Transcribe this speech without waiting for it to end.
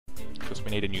because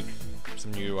we need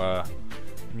some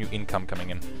new income coming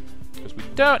in. Because we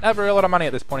don't have a real lot of money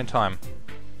at this point in time,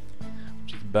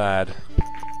 which is bad.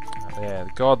 Yeah,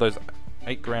 God, those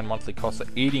 8 grand monthly costs are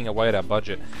eating away at our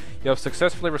budget. You have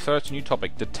successfully researched a new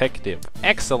topic, detective.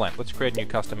 Excellent. Let's create a new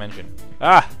custom engine.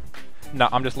 No,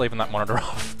 I'm just leaving that monitor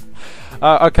off.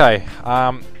 Okay.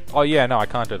 Oh yeah, no, I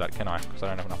can't do that, can I? Because I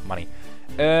don't have enough money.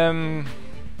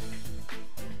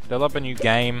 Develop a new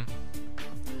game.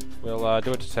 We'll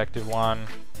do a detective one,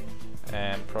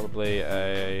 and probably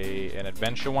an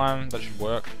adventure one. That should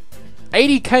work.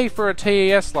 80k for a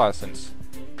TES license.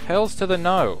 Hells to the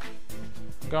no.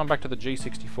 I'm going back to the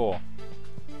G64.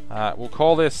 We'll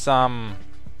call this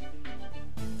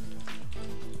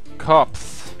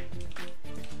Cops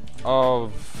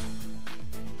of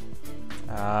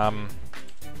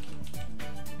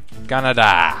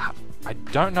Canada. I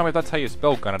don't know if that's how you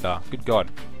spell Canada. Good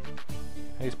God.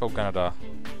 How do you spell Canada?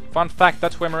 Fun fact,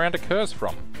 that's where Miranda Kerr's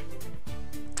from.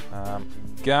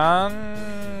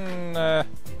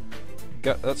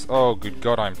 That's, oh good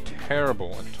God, I'm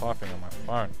terrible at typing on my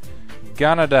phone.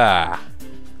 Canada.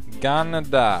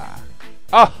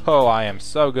 Oh, I am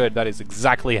so good. That is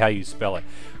exactly how you spell it.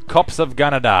 Cops of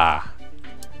Canada.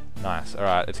 Nice.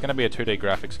 Alright, it's going to be a 2D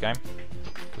graphics game.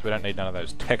 Because we don't need none of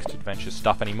those text adventure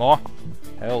stuff anymore.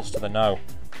 Hells to the no.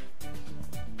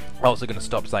 I'm also going to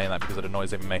stop saying that because it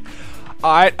annoys even me.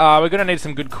 Alright, we're going to need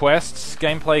some good quests.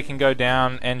 Gameplay can go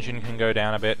down, engine can go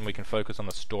down a bit, and we can focus on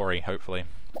the story, hopefully.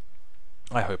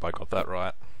 I hope I got that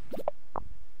right.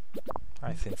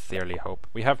 I sincerely hope.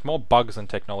 We have more bugs than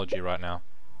technology right now.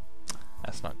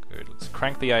 That's not good. Let's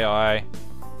crank the AI.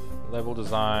 Level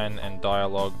design and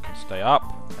dialogue can stay up.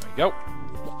 There we go.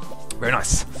 Very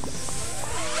nice.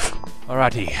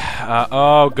 Alrighty.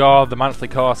 Oh God, the monthly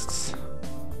costs.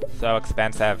 So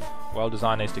expensive. Well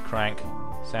design needs to crank.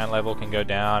 Sound level can go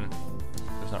down.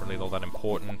 It's not really all that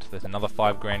important. There's another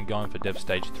 5 grand going for Dev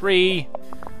Stage 3.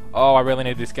 Oh, I really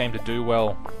need this game to do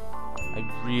well.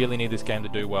 I really need this game to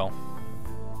do well.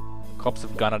 Cops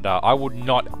of Canada. I would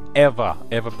not ever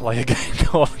play a game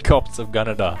called Cops of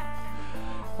Canada.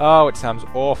 Oh, it sounds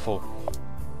awful.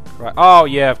 Right. Oh,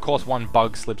 yeah, of course one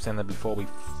bug slips in there before we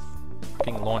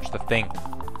fucking launch the thing.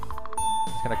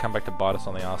 It's gonna come back to bite us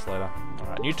on the arse later.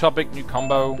 Alright, new topic, new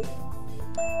combo.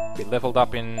 Be leveled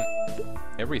up in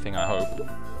everything, I hope.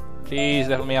 Please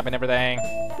level me up in everything.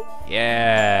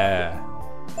 Yeah.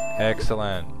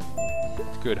 Excellent.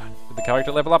 It's good. Did the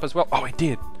character level up as well? Oh, it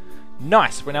did.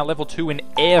 Nice. We're now level 2 in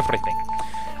everything.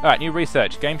 Alright, new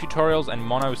research. Game tutorials and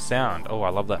mono sound. Oh, I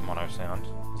love that mono sound.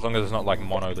 As long as it's not like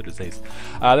mono the disease.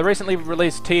 The recently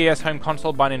released TES home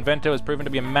console by an inventor has proven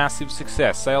to be a massive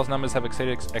success. Sales numbers have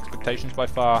exceeded expectations by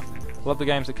far. Love the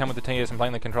games that come with the TES, and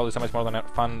playing the controller is so much more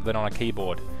fun than on a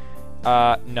keyboard.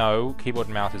 No, keyboard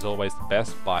and mouse is always the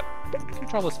best, but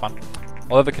controller's fun.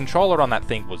 Although the controller on that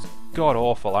thing was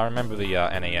god-awful. I remember the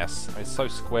NES. It's so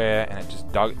square, and it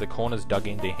just dug, the corners dug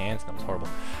into your hands, and it was horrible.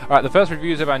 Alright, the first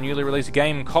reviews of our newly released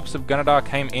game, Cops of Canada,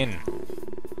 came in.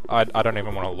 I don't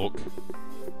even want to look.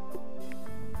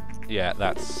 Yeah,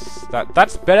 that's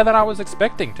better than I was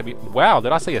expecting to be. Wow,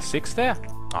 did I see a 6 there?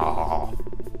 Oh.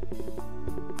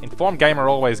 Informed Gamer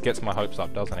always gets my hopes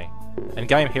up, doesn't he? And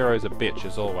Game Hero's a bitch,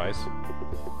 as always.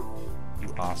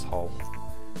 You asshole.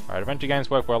 Alright, adventure games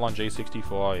work well on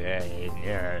G64.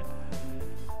 Yeah.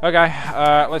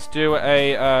 Okay, let's do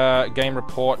a game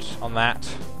report on that.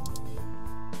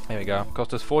 There we go.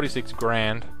 Cost us 46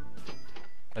 grand.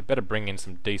 They better bring in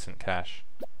some decent cash.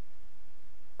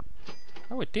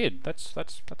 Oh, it did. That's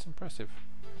impressive.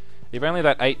 If only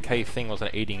that 8k thing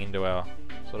wasn't eating into our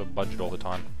sort of budget all the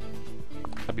time.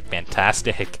 That'd be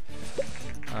fantastic.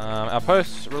 Our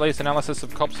post-release analysis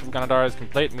of Cops of Canada is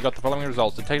complete, and we got the following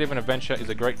results. Detective and adventure is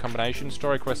a great combination.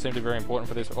 Story quests seem to be very important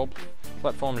for this. All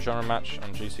platform genre match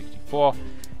on G64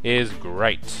 is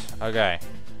great. Okay.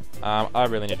 I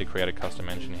really need to create a custom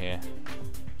engine here.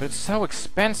 But it's so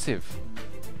expensive.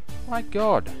 My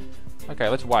God. Okay,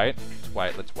 let's wait.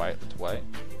 Let's wait.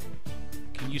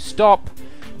 Can you stop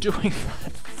doing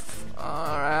that?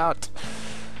 Far out.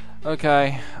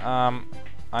 Okay.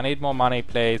 I need more money,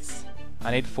 please. I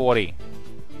need 40.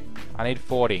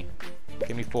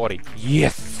 Give me 40.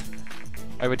 Yes!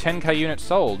 Over 10k units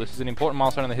sold. This is an important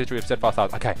milestone in the history of Steadfast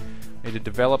Arts. Okay. We need to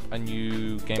develop a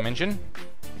new game engine.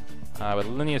 With a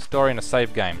linear story and a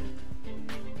save game.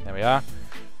 There we are.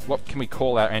 What can we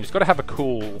call our engine? It's got to have a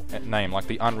cool name, like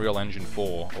the Unreal Engine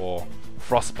 4 or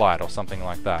Frostbite or something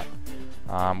like that.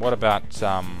 What about...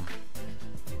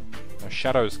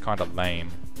 Shadow's kind of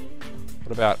lame.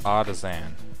 What about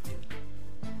Artisan?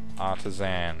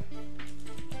 Artisan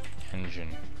engine.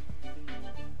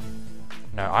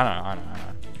 No, I know.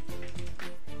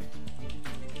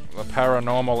 The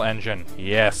paranormal engine.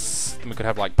 Yes. Then we could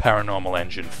have like Paranormal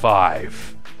Engine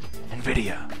 5.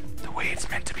 NVIDIA. The way it's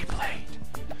meant to be played.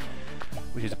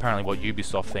 Which is apparently what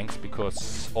Ubisoft thinks,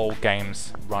 because all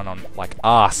games run on, like,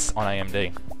 arse on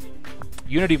AMD.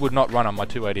 Unity would not run on my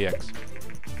 280X.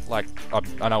 Like,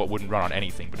 I know it wouldn't run on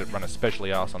anything, but it'd run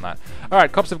especially arse on that.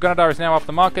 Alright, Cops of Gunnedah is now off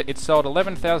the market. It sold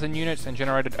 11,000 units and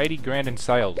generated 80 grand in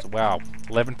sales. Wow.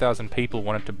 11,000 people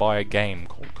wanted to buy a game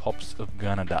called Cops of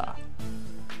Gunnedah.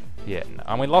 Yeah,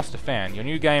 and we lost a fan. Your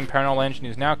new game, Paranormal Engine,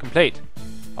 is now complete.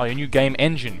 Oh, your new game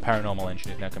engine, Paranormal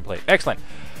Engine, is now complete. Excellent.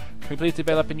 Can we please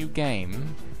develop a new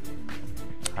game?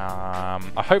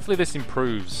 Hopefully this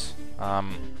improves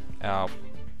our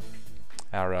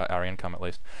income at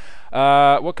least.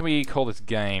 What can we call this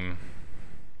game?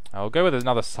 I'll go with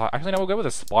another actually no, we'll go with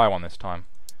a spy one this time,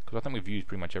 because I think we've used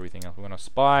pretty much everything else. We're going to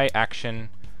spy, action.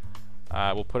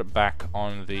 We'll put it back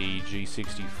on the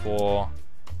G64.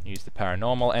 Use the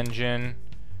Paranormal Engine.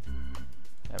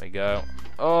 There we go.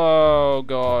 Oh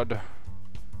god.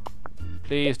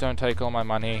 Please don't take all my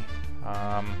money.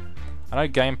 I know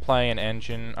gameplay and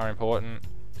engine are important.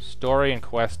 Story and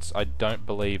quests I don't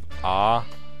believe are.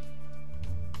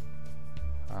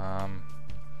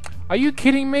 Are you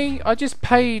kidding me? I just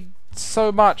paid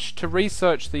so much to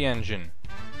research the engine.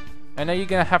 And now you're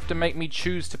going to have to make me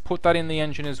choose to put that in the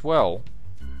engine as well.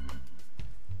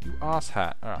 You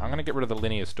asshat. Alright, I'm going to get rid of the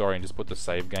linear story and just put the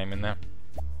save game in there.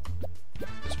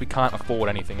 Because we can't afford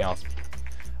anything else.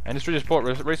 Industry report.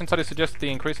 Recent studies suggest the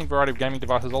increasing variety of gaming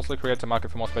devices also creates a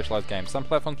market for more specialized games. Some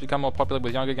platforms become more popular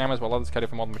with younger gamers, while others cater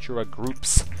for more mature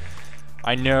groups.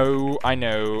 I know,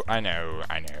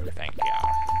 thank you.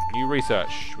 New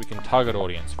research. We can target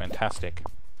audience. Fantastic.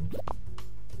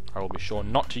 I will be sure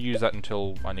not to use that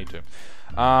until I need to.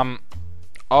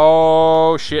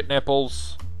 Oh, shit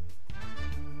nipples.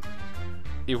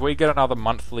 If we get another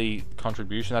monthly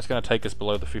contribution, that's going to take us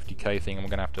below the 50k thing, and we're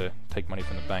going to have to take money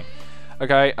from the bank.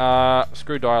 Okay,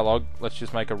 screw dialogue. Let's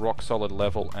just make a rock-solid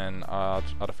level and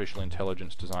artificial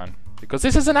intelligence design. Because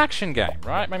this is an action game,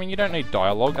 right? I mean, you don't need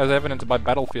dialogue, as evidenced by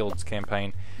Battlefield's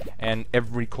campaign and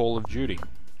every Call of Duty.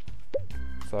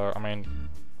 So, I mean,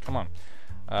 come on.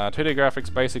 2D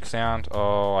graphics, basic sound.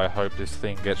 Oh, I hope this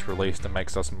thing gets released and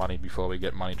makes us money before we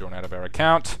get money drawn out of our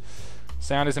account.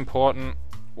 Sound is important.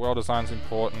 World design's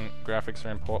important. Graphics are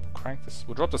important. Crank this.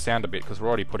 We'll drop the sound a bit because we're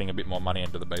already putting a bit more money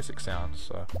into the basic sound.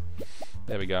 So,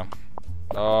 there we go.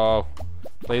 Oh,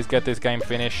 please get this game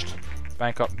finished.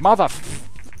 Bank up. Mother.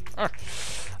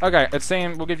 Okay, let's see.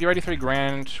 We'll give you 83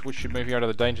 grand, which should move you out of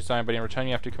the danger zone, but in return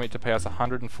you have to commit to pay us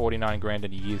 149 grand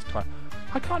in a year's time.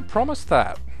 I can't promise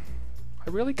that. I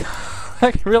really can't.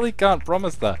 I really can't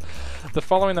promise that.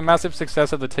 Following the massive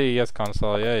success of the TES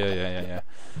console. Yeah.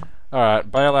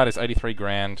 Alright, bailout is 83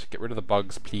 grand. Get rid of the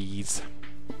bugs, please.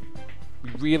 We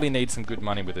really need some good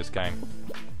money with this game.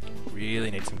 Really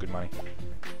need some good money.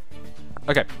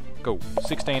 Okay, cool.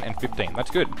 16 and 15.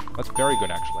 That's good. That's very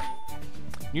good, actually.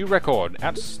 New record.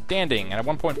 Outstanding. And a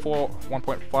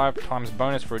 1.5 times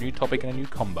bonus for a new topic and a new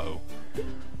combo.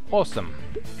 Awesome.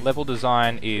 Level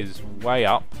design is way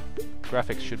up.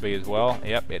 Graphics should be as well.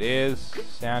 Yep, it is.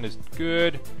 Sound is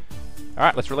good.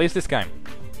 Alright, let's release this game.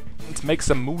 Let's make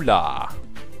some moolah.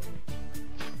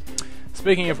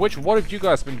 Speaking of which, what have you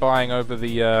guys been buying over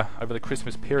the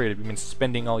Christmas period? Have you been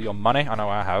spending all your money? I know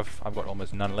I have. I've got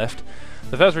almost none left.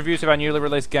 The first reviews of our newly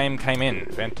released game came in.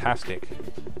 Fantastic.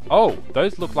 Oh,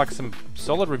 those look like some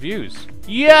solid reviews.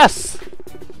 Yes!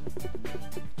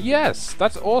 Yes,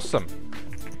 that's awesome.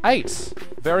 8.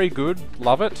 Very good.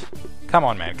 Love it. Come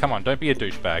on, man. Come on. Don't be a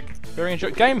douchebag. Very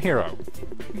enjoy. Game Hero.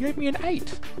 You gave me an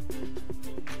 8.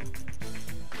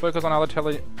 Focus on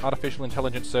artificial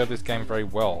intelligence serve this game very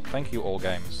well. Thank you, All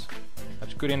Games.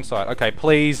 That's good insight. Okay,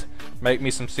 please make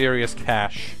me some serious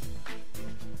cash.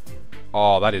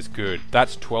 Oh, that is good.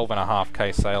 That's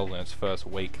 12.5k sales in its first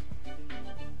week.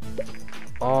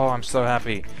 Oh, I'm so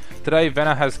happy. Today,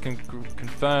 Venna has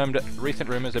confirmed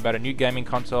recent rumors about a new gaming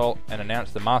console and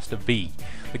announced the Master V.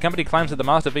 The company claims that the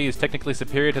Master V is technically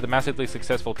superior to the massively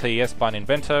successful TES by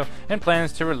Ninvento and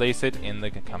plans to release it in the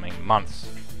coming months.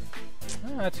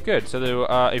 Oh, that's good. So,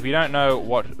 if you don't know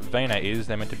what Vena is,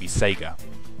 they're meant to be Sega.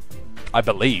 I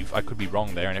believe. I could be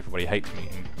wrong there and everybody hates me,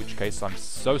 in which case I'm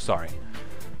so sorry.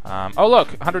 Oh look,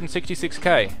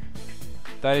 166k.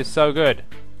 That is so good.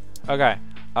 Okay.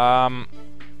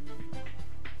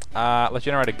 Let's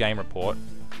generate a game report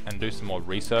and do some more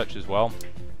research as well.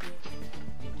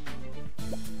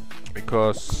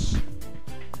 Because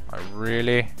I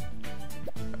really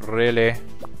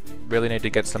need to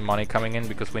get some money coming in,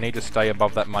 because we need to stay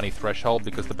above that money threshold,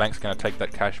 because the bank's going to take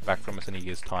that cash back from us in a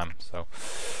year's time. So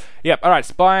Yep, alright,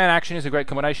 spy and action is a great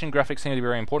combination. Graphics seem to be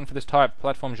very important for this type.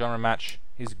 Platform genre match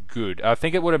is good. I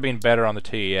think it would have been better on the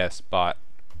TES, but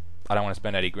I don't want to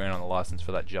spend 80 grand on the license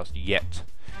for that just yet.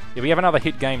 If we have another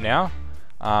hit game now,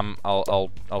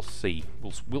 I'll see.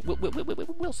 We'll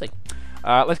see.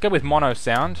 Let's go with mono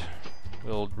sound.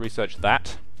 We'll research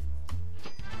that.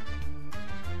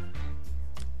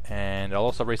 And I'll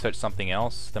also research something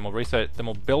else. Then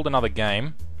we'll build another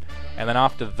game. And then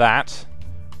after that,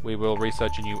 we will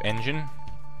research a new engine,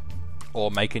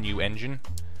 or make a new engine,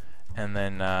 and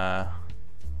then, yeah,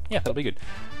 that'll be good.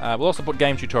 We'll also put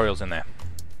game tutorials in there.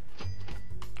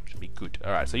 Should be good.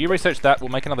 Alright, so you research that, we'll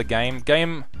make another game.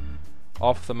 Game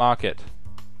off the market.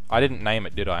 I didn't name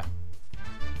it, did I?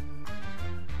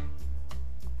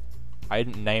 I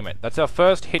didn't name it. That's our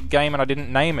first hit game and I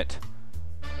didn't name it.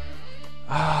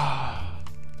 I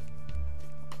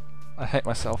hate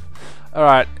myself.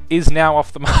 Alright, is now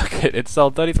off the market. It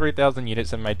sold 33,000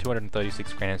 units and made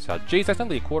 236 grand in sales. Geez, that's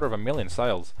only 250,000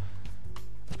 sales.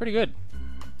 That's pretty good.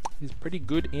 It's pretty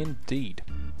good indeed.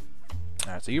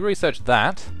 Alright, so you research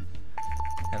that.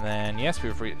 And then, yes,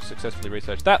 we've successfully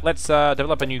researched that. Let's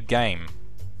develop a new game.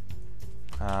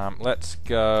 Let's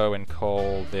go and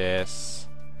call this...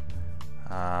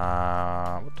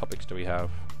 what topics do we have?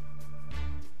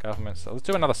 Government... So let's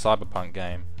do another cyberpunk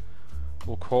game.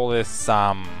 We'll call this,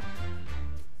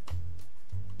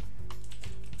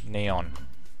 Neon.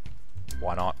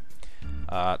 Why not?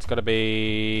 It's got to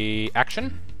be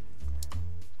action.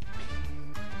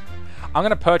 I'm going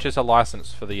to purchase a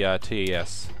license for the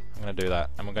TES. I'm going to do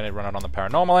that. And we're going to run it on the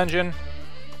paranormal engine.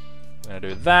 I'm going to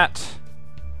do that.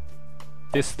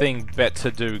 This thing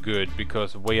better do good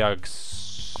because we are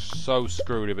so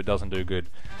screwed if it doesn't do good.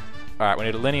 Alright, we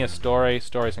need a linear story.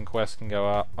 Stories and quests can go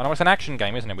up. Oh no, it's an action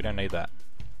game, isn't it? We don't need that.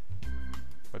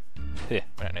 Yeah,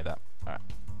 we don't need that. Alright.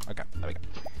 Okay, there we go.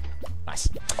 Nice.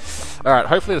 Alright,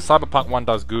 hopefully the Cyberpunk one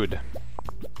does good.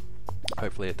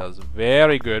 Hopefully it does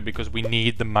very good because we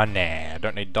need the money. I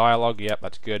don't need dialogue. Yep,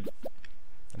 that's good.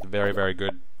 That's very, very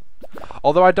good.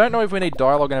 Although I don't know if we need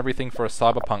dialogue and everything for a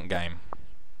Cyberpunk game.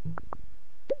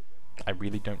 I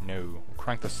really don't know. We'll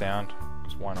crank the sound,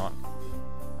 because why not?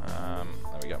 There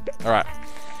we go. Alright.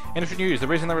 Industry news. The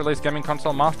recently released gaming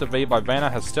console Master V by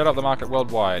Vana has stirred up the market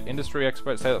worldwide. Industry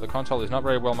experts say that the console is not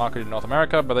very well marketed in North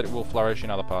America, but that it will flourish in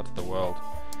other parts of the world.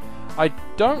 I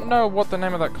don't know what the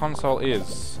name of that console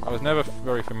is. I was never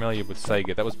very familiar with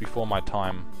Sega. That was before my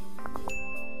time.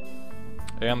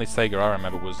 The only Sega I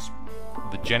remember was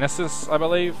the Genesis, I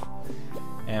believe.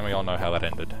 And we all know how that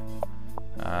ended.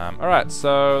 Alright,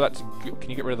 so that's good.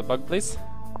 Can you get rid of the bug, please?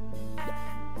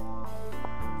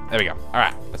 There we go.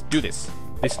 Alright, let's do this.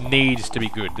 This needs to be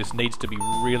good. This needs to be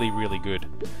really, really good.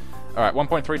 Alright,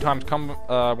 1.3 times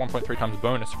 1.3 times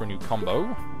bonus for a new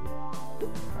combo.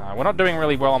 We're not doing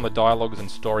really well on the dialogues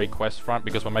and story quest front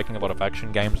because we're making a lot of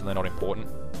action games and they're not important.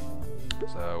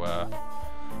 So,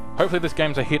 hopefully this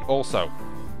game's a hit also.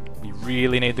 We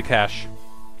really need the cash.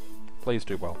 Please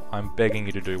do well. I'm begging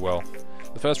you to do well.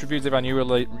 The first reviews of our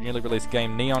newly released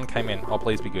game Neon came in. Oh,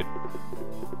 please be good.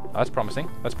 Oh, that's promising.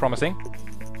 That's promising.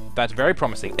 That's very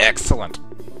promising. Excellent.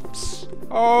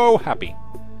 So happy.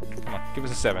 Come on, give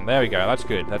us a 7. There we go. That's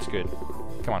good. That's good.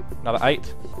 Come on, another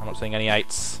 8. I'm not seeing any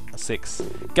 8s. A 6.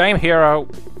 Game Hero.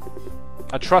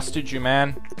 I trusted you,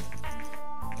 man.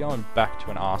 Going back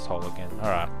to an asshole again.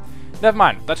 Alright. Never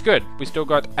mind. That's good. We still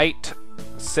got 8,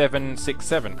 7, 6,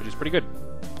 7, which is pretty good.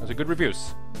 Those are good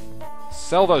reviews.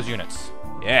 Sell those units.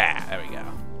 Yeah, there we go.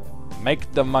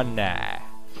 Make the money.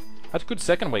 That's good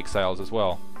second week sales as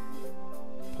well.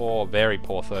 Poor, very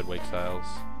poor third week sales.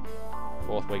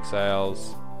 Fourth week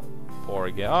sales. Poor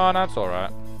again. Oh, no, it's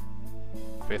alright.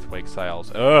 Fifth week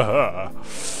sales.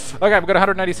 Okay, we've got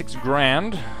 186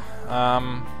 grand.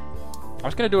 I'm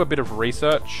just going to do a bit of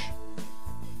research.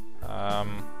 A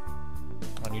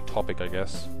new topic, I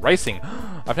guess. Racing.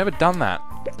 I've never done that.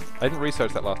 I didn't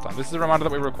research that last time. This is a reminder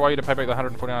that we require you to pay back the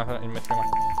 149 in Myth 1.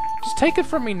 Just take it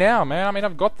from me now, man. I mean,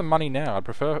 I've got the money now. I'd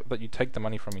prefer that you take the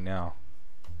money from me now.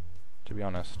 To be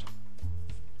honest.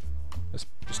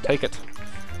 Just take it.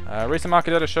 Recent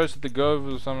market data shows that the Go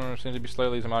of some seem to be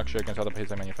slowly losing market share against other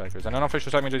PC manufacturers. And unofficial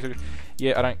statement.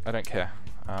 Yeah, I don't care.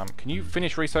 Can you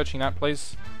finish researching that,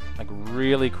 please? Like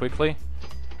really quickly,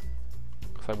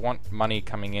 because I want money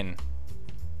coming in.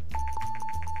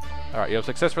 All right, you have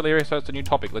successfully researched a new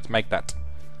topic. Let's make that.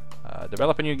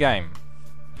 Develop a new game.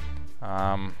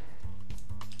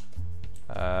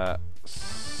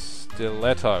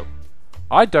 Stiletto.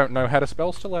 I don't know how to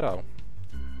spell stiletto.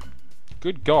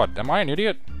 Good God, am I an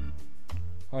idiot?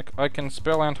 Like, I can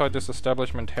spell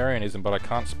anti-disestablishmentarianism, but I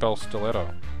can't spell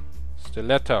stiletto.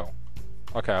 Stiletto.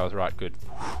 Okay, I was right, good.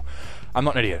 I'm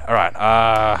not an idiot. Alright,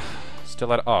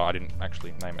 Stiletto... Oh, I didn't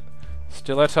actually name it.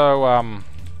 Stiletto,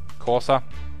 Corsa.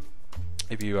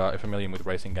 If you are familiar with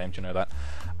racing games, you know that.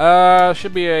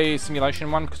 Should be a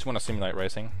simulation one, because we want to simulate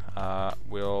racing.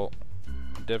 We'll...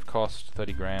 Dev cost,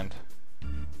 30 grand.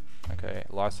 Okay,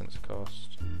 license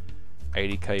cost,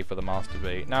 80k for the Master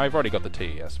V. Now, we've already got the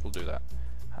TES, we'll do that.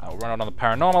 We'll run it on the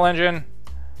Paranormal engine,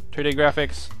 2D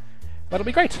graphics. That'll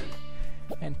be great.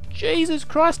 And Jesus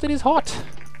Christ, it is hot.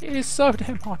 It is so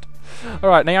damn hot.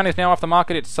 Alright, Neon is now off the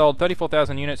market. It's sold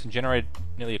 34,000 units and generated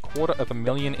nearly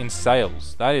 250,000 in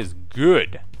sales. That is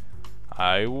good.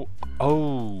 Oh.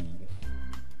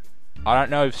 I don't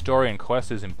know if story and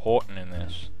quest is important in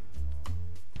this.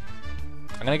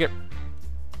 I'm gonna get...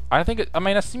 I don't think it... I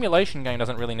mean, a simulation game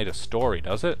doesn't really need a story,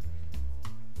 does it?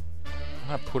 I'm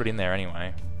gonna put it in there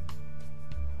anyway.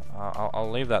 I'll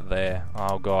leave that there.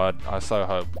 Oh god, I so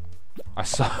hope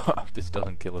this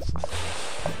doesn't kill us.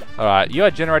 Alright, you are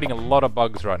generating a lot of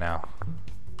bugs right now.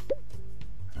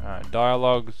 Alright,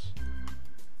 dialogues.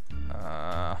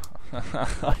 I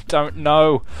don't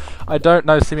know. I don't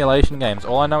know simulation games.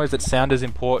 All I know is that sound is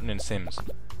important in Sims.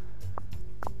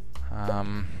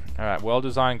 Alright,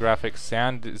 well-designed graphics.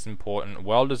 Sound is important.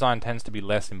 Well-designed tends to be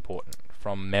less important.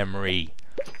 From memory.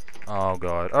 Oh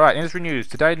god. Alright, industry news.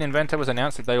 Today an inventor was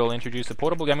announced that they will introduce a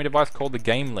portable gaming device called the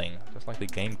Gameling. Just like the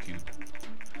GameCube.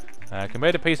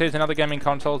 Compared to PCs and other gaming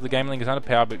consoles, the Gameling is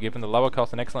underpowered, but given the lower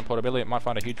cost and excellent portability, it might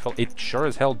find a huge fault. It sure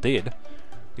as hell did.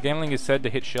 The Gameling is said to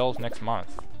hit shelves next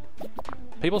month.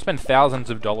 People spend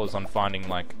thousands of dollars on finding,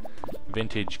 like,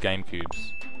 vintage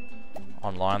GameCubes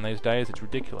online these days. It's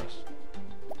ridiculous.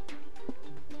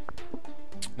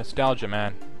 Nostalgia,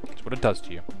 man. That's what it does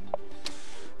to you.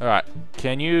 Alright,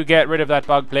 can you get rid of that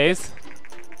bug, please?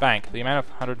 Bank. The amount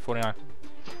of 149.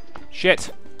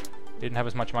 Shit! Didn't have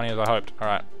as much money as I hoped.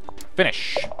 Alright.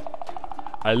 Finish!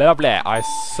 Lovely! I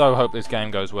so hope this game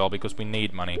goes well, because we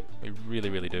need money. We really,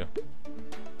 really do.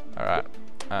 Alright.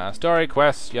 Story,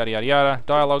 quests, yada yada yada.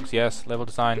 Dialogues, yes. Level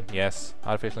design, yes.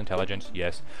 Artificial intelligence,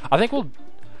 yes. I think we'll...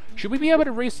 Should we be able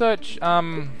to research,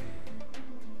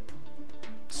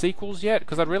 sequels yet?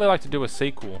 Because I'd really like to do a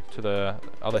sequel to the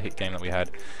other hit game that we had.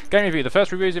 Game review. The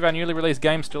first reviews of our newly released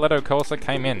game, Stiletto Corsa,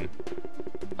 came in.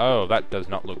 Oh, that does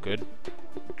not look good.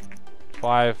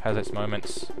 5 has its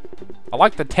moments. I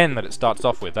like the 10 that it starts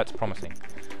off with. That's promising.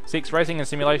 6, racing and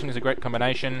simulation is a great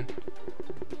combination.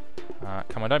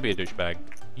 Come on, don't be a douchebag.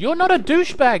 You're not a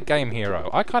douchebag, Game Hero.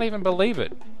 I can't even believe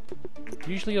it.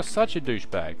 Usually you're such a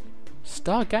douchebag.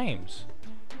 Star Games.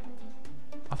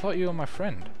 I thought you were my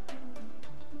friend.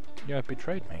 You have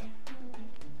betrayed me.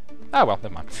 Oh well,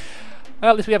 never mind.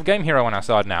 Well, at least we have Game Hero on our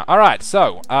side now. Alright,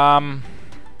 so,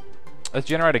 let's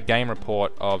generate a game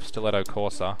report of Stiletto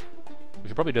Corsa. We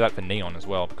should probably do that for Neon as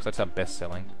well, because that's our best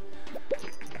selling.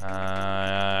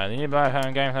 The new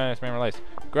home game has been released.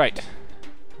 Great.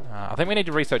 I think we need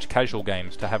to research casual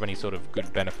games to have any sort of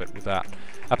good benefit with that.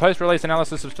 A post-release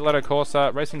analysis of Stiletto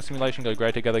Corsa. Racing and simulation go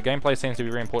great together. Gameplay seems to be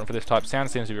very important for this type. Sound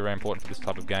seems to be very important for this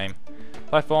type of game.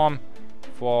 Platform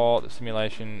for the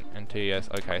simulation and TES.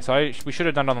 Okay, so we should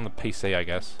have done it on the PC, I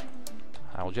guess.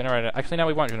 We'll generate it. Actually, no,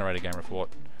 we won't generate a game report.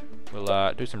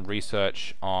 We'll do some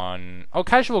research on... Oh,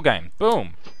 casual game.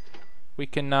 Boom. We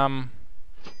can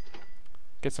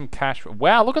get some cash.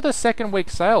 Wow, look at the second week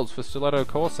sales for Stiletto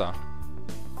Corsa.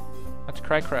 That's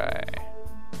cray-cray.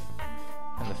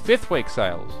 And the 5th week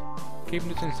sales,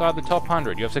 keeping it inside the top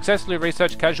 100. You have successfully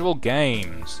researched casual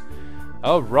games.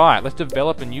 Alright, let's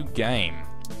develop a new game.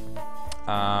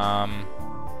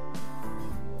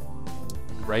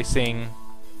 Racing,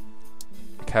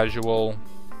 casual,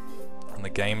 on the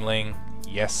Gameling,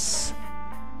 yes.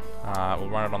 We'll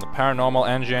run it on the Paranormal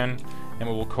engine, and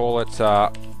we will call it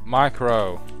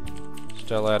Micro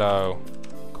Stiletto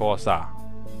Corsa.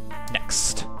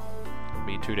 Next.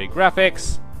 Be 2D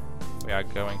graphics. We are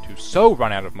going to so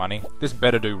run out of money. This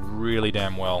better do really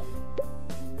damn well.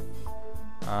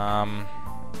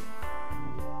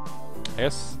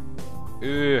 Yes.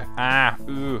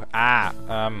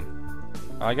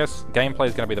 I guess gameplay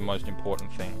is going to be the most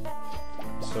important thing.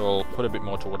 So I'll put a bit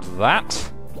more towards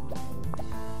that.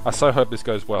 I so hope this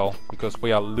goes well, because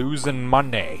we are losing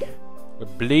money. We're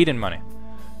bleeding money.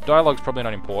 Dialogue's probably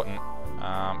not important,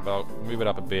 but I'll move it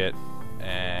up a bit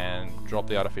and drop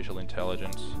the artificial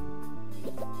intelligence.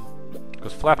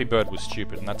 Because Flappy Bird was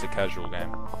stupid, and that's a casual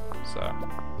game. So,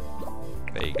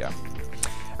 there you go.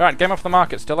 Alright, game off the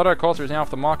market. Stiletto Corsa is now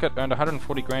off the market, earned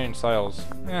 140 grand in sales.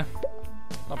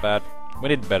 Not bad. We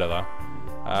need better though.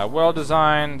 Well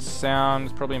designed, sound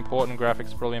is probably important, graphics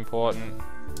is probably important.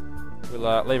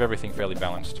 We'll leave everything fairly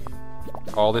balanced.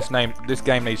 Oh, this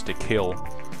game needs to kill.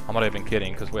 I'm not even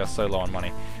kidding, because we are so low on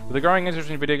money. With a growing interest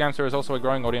in video games, there is also a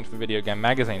growing audience for video game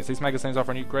magazines. These magazines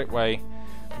offer a new great way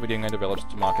for video game developers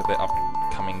to market their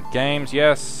upcoming games.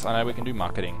 Yes, I know we can do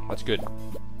marketing. That's good.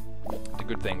 It's a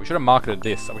good thing. We should have marketed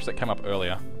this. I wish that came up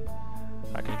earlier.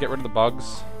 Alright, can you get rid of the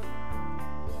bugs?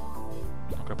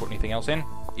 Not going to put anything else in?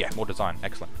 Yeah, more design.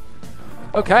 Excellent.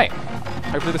 Okay.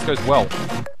 Hopefully this goes well.